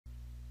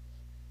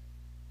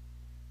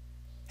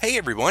Hey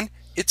everyone,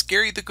 it's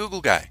Gary the Google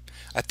Guy.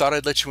 I thought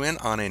I'd let you in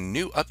on a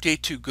new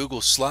update to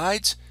Google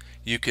Slides.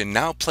 You can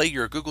now play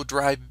your Google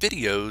Drive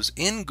videos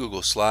in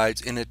Google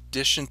Slides in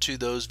addition to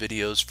those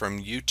videos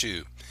from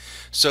YouTube.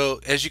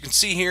 So as you can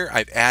see here,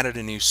 I've added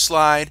a new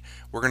slide.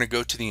 We're going to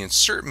go to the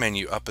Insert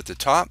menu up at the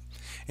top,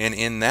 and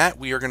in that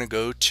we are going to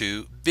go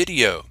to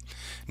Video.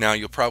 Now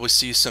you'll probably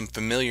see some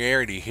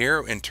familiarity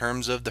here in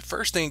terms of the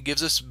first thing it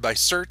gives us by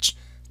search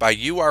by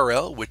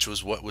URL, which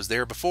was what was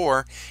there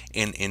before,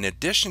 and in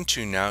addition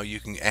to now you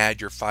can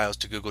add your files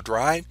to Google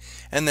Drive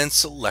and then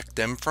select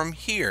them from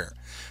here.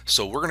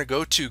 So we're going to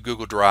go to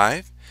Google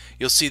Drive.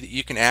 You'll see that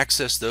you can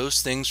access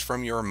those things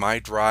from your My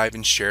Drive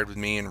and Shared with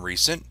Me and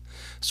Recent.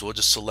 So we'll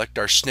just select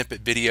our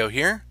snippet video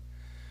here,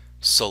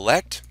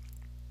 select,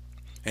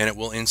 and it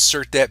will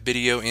insert that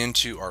video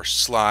into our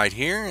slide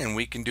here, and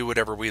we can do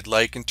whatever we'd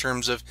like in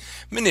terms of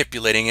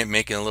manipulating it,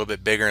 making it a little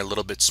bit bigger, a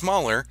little bit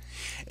smaller.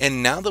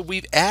 And now that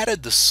we've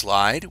added the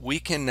slide, we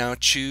can now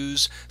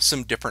choose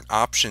some different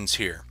options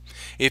here.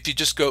 If you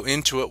just go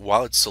into it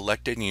while it's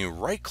selected and you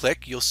right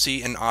click, you'll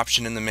see an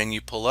option in the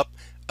menu pull up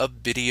of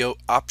video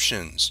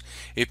options.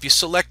 If you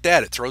select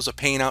that, it throws a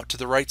pane out to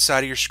the right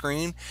side of your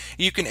screen.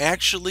 You can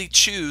actually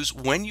choose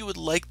when you would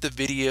like the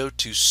video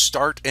to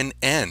start and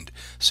end,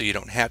 so you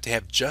don't have to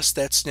have just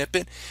that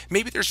snippet.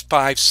 Maybe there's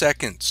 5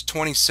 seconds,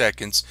 20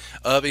 seconds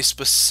of a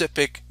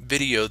specific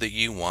video that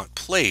you want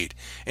played,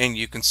 and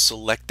you can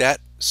select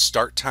that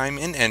start time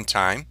and end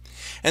time.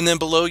 And then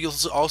below you'll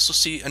also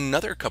see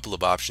another couple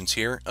of options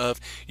here of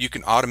you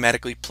can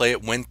automatically play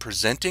it when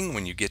presenting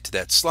when you get to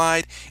that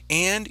slide,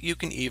 and you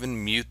can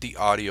even mute the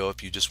audio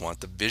if you just want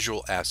the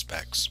visual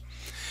aspects.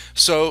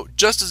 So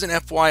just as an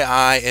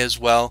FYI as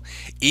well,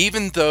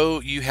 even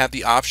though you have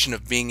the option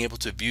of being able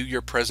to view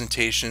your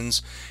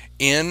presentations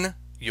in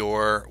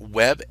your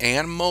web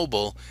and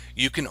mobile,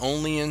 you can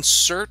only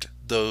insert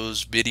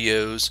those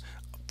videos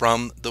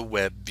from the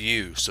web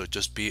view, so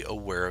just be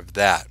aware of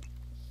that.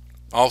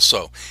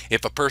 Also,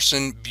 if a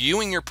person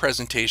viewing your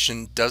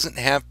presentation doesn't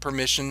have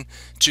permission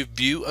to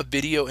view a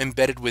video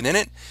embedded within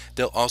it,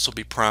 they'll also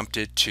be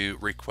prompted to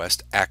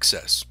request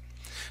access.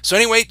 So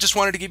anyway, just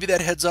wanted to give you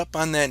that heads up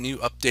on that new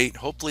update.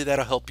 Hopefully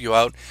that'll help you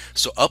out.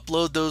 So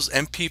upload those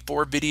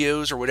MP4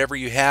 videos or whatever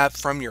you have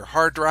from your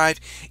hard drive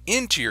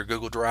into your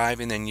Google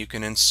Drive, and then you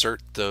can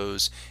insert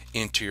those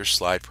into your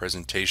slide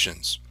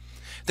presentations.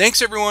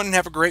 Thanks everyone, and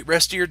have a great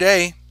rest of your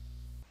day.